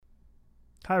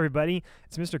Hi, everybody.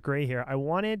 It's Mr. Gray here. I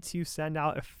wanted to send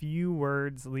out a few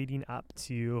words leading up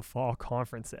to fall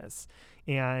conferences.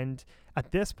 And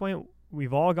at this point,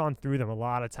 we've all gone through them a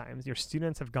lot of times. Your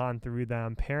students have gone through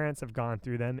them, parents have gone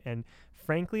through them. And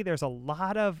frankly, there's a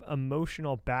lot of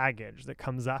emotional baggage that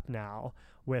comes up now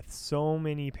with so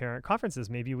many parent conferences.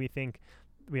 Maybe we think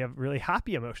we have really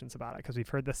happy emotions about it because we've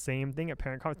heard the same thing at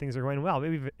parent conference. Things are going well.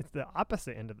 Maybe it's the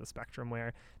opposite end of the spectrum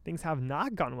where things have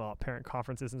not gone well at parent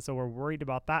conferences. And so we're worried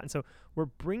about that. And so we're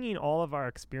bringing all of our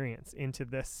experience into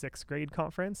this sixth grade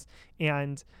conference.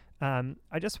 And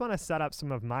I just want to set up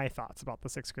some of my thoughts about the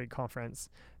sixth grade conference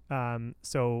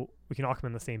so we can all come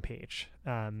on the same page.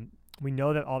 We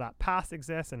know that all that past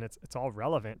exists and it's all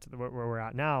relevant to where we're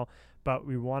at now, but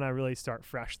we want to really start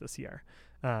fresh this year.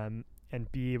 And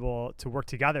be able to work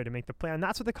together to make the plan. And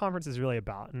that's what the conference is really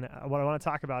about. And what I want to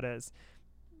talk about is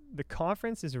the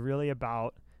conference is really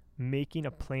about making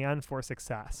a plan for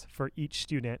success for each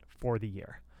student for the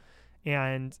year.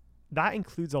 And that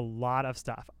includes a lot of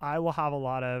stuff. I will have a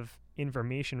lot of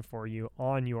information for you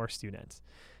on your student.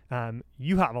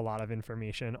 You have a lot of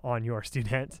information on your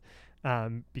student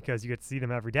because you get to see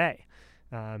them every day.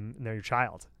 And they're your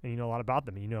child and you know a lot about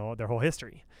them. You know their whole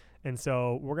history. And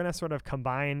so we're going to sort of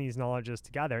combine these knowledges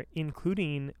together,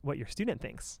 including what your student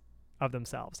thinks of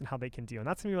themselves and how they can do. And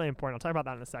that's going to be really important. I'll talk about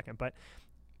that in a second. But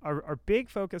our big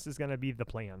focus is going to be the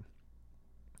plan.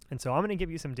 And so I'm going to give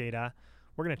you some data.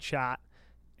 We're going to chat.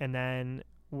 And then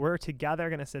we're together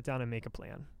going to sit down and make a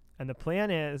plan. And the plan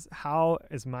is, how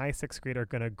is my sixth grader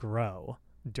going to grow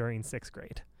during sixth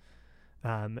grade?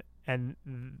 And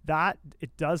that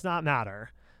it does not matter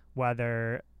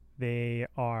whether they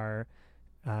are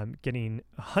getting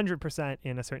 100%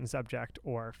 in a certain subject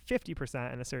or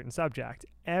 50% in a certain subject.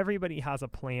 Everybody has a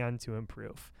plan to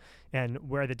improve. And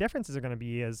where the differences are going to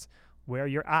be is where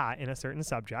you're at in a certain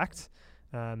subject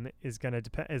is going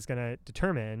to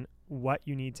determine what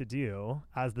you need to do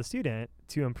as the student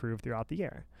to improve throughout the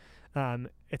year.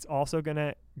 It's also going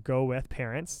to go with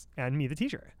parents and me, the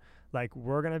teacher. Like,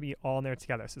 we're going to be all in there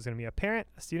together. So it's going to be a parent,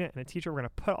 a student, and a teacher. We're going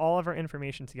to put all of our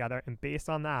information together. And based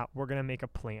on that, we're going to make a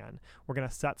plan. We're going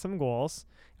to set some goals,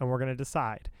 and we're going to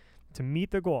decide to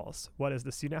meet the goals. What does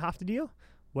the student have to do?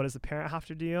 What does the parent have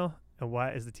to do? And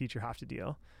what does the teacher have to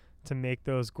do to make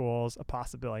those goals a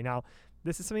possibility? Now,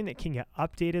 this is something that can get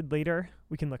updated later.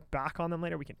 We can look back on them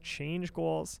later. We can change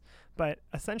goals. But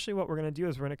essentially what we're going to do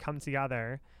is we're going to come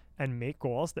together and make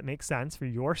goals that make sense for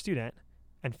your student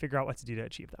and figure out what to do to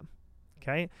achieve them.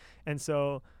 Okay. And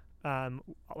so,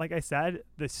 like I said,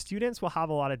 the students will have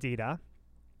a lot of data,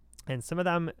 and some of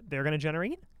them they're going to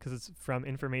generate because it's from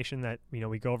information that,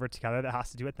 we go over together that has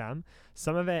to do with them.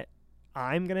 Some of it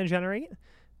I'm going to generate,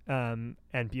 and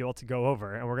be able to go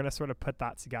over, and we're going to sort of put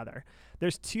that together.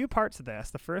 There's two parts of this.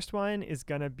 The first one is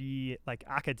going to be like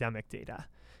academic data,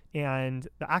 and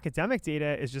the academic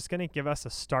data is just going to give us a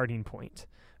starting point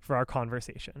for our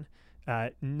conversation.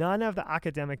 None of the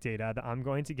academic data that I'm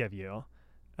going to give you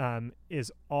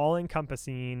is all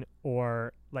encompassing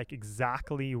or like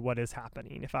exactly what is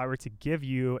happening. If I were to give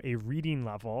you a reading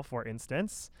level, for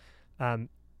instance,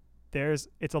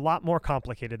 it's a lot more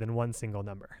complicated than one single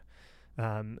number.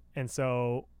 And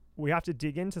so we have to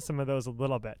dig into some of those a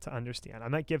little bit to understand. I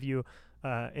might give you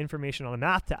information on a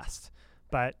math test,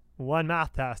 but one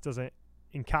math test doesn't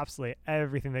encapsulate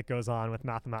everything that goes on with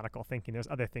mathematical thinking. There's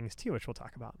other things too, which we'll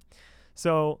talk about.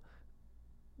 So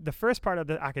the first part of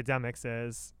the academics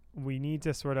is we need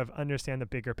to sort of understand the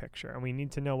bigger picture, and we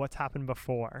need to know what's happened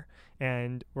before.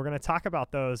 And we're going to talk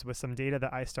about those with some data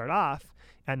that I start off,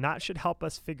 and that should help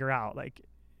us figure out, like,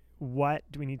 what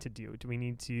do we need to do? Do we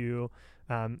need to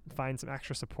find some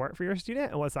extra support for your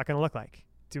student? And what's that going to look like?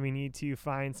 Do we need to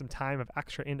find some time of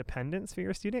extra independence for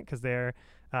your student because they're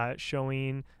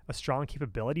showing a strong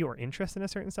capability or interest in a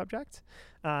certain subject?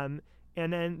 And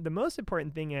then the most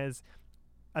important thing is,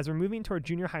 as we're moving toward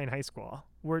junior high and high school,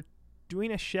 we're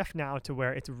doing a shift now to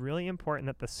where it's really important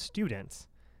that the student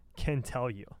can tell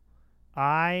you,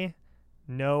 I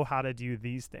know how to do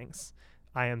these things.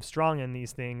 I am strong in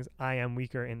these things. I am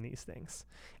weaker in these things.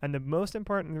 And the most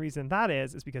important reason that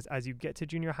is because as you get to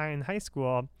junior high and high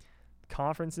school,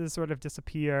 conferences sort of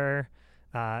disappear.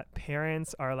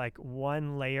 Parents are like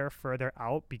one layer further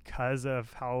out because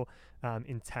of how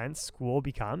intense school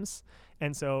becomes.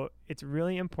 And so it's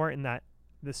really important that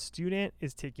the student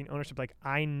is taking ownership. Like,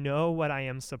 I know what I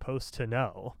am supposed to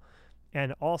know.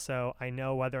 And also I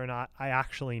know whether or not I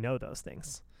actually know those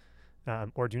things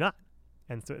or do not.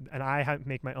 And I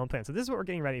make my own plan. So this is what we're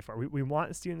getting ready for. We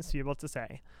want students to be able to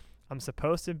say, I'm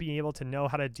supposed to be able to know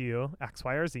how to do X,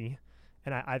 Y, or Z,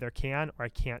 and I either can or I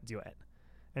can't do it.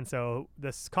 And so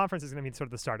this conference is going to be sort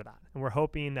of the start of that. And we're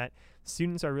hoping that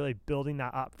students are really building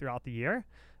that up throughout the year,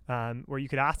 where you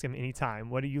could ask them anytime,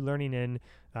 what are you learning in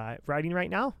writing right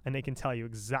now? And they can tell you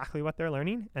exactly what they're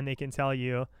learning, and they can tell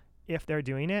you if they're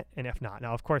doing it and if not.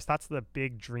 Now, of course, that's the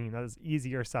big dream. That is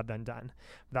easier said than done.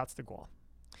 But that's the goal.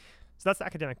 So that's the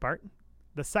academic part.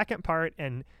 The second part,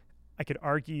 and I could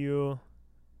argue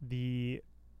the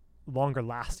longer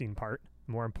lasting part,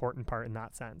 more important part in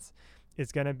that sense,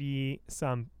 is going to be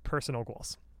some personal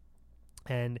goals.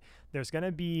 And there's going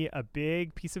to be a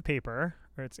big piece of paper,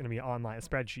 or it's going to be online, a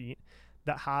spreadsheet,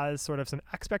 that has sort of some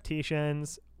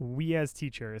expectations we as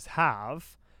teachers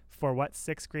have for what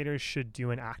sixth graders should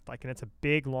do and act like. And it's a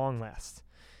big, long list.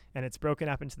 And it's broken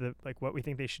up into what we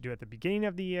think they should do at the beginning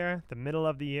of the year, the middle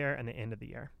of the year, and the end of the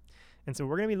year. And so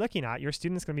we're going to be looking at, your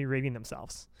students going to be rating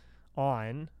themselves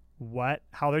on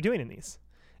how they're doing in these.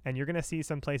 And you're going to see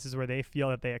some places where they feel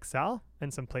that they excel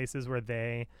and some places where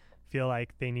they feel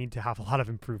like they need to have a lot of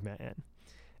improvement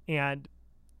in. And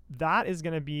that is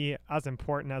going to be as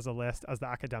important as a list as the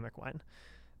academic one.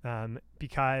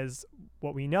 Because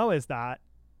what we know is that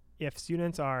if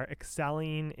students are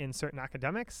excelling in certain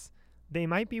academics, they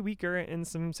might be weaker in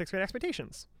some sixth grade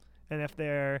expectations. And if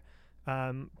they're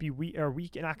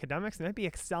weak in academics, they might be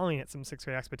excelling at some sixth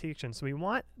grade expectations. So we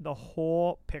want the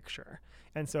whole picture.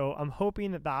 And so I'm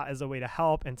hoping that is a way to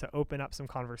help and to open up some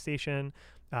conversation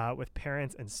with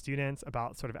parents and students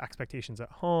about sort of expectations at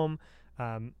home,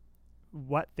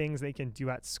 what things they can do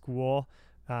at school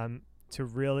to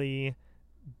really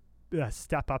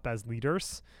step up as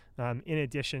leaders in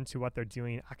addition to what they're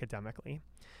doing academically.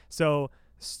 So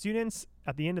students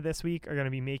at the end of this week are going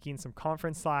to be making some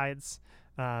conference slides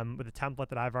with a template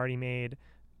that I've already made.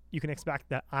 You can expect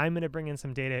that I'm going to bring in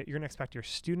some data. You're going to expect your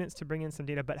students to bring in some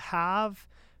data, but have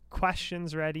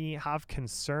questions ready, have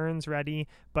concerns ready,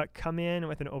 but come in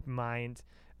with an open mind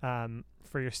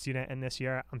for your student. And this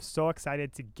year, I'm so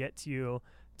excited to get to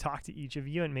talk to each of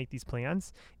you and make these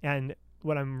plans. And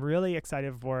what I'm really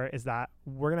excited for is that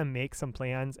we're going to make some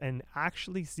plans and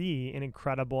actually see an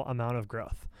incredible amount of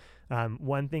growth.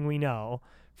 One thing we know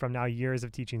from now years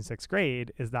of teaching sixth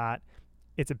grade is that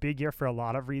it's a big year for a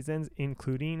lot of reasons,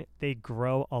 including they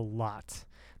grow a lot.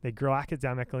 They grow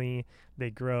academically, they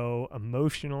grow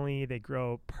emotionally, they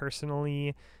grow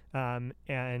personally.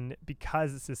 And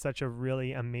because this is such a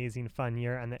really amazing, fun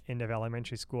year and the end of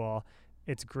elementary school,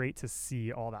 it's great to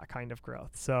see all that kind of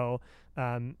growth. So,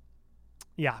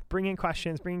 bring in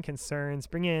questions, bring in concerns,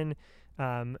 bring in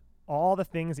all the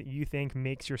things that you think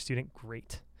makes your student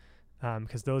great,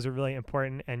 because those are really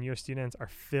important, and your students are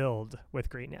filled with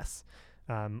greatness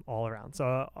all around.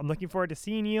 So I'm looking forward to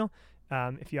seeing you.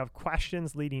 If you have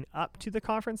questions leading up to the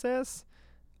conferences,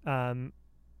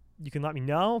 you can let me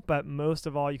know, but most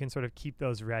of all, you can sort of keep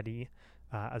those ready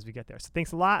as we get there. So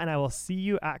thanks a lot, and I will see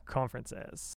you at conferences.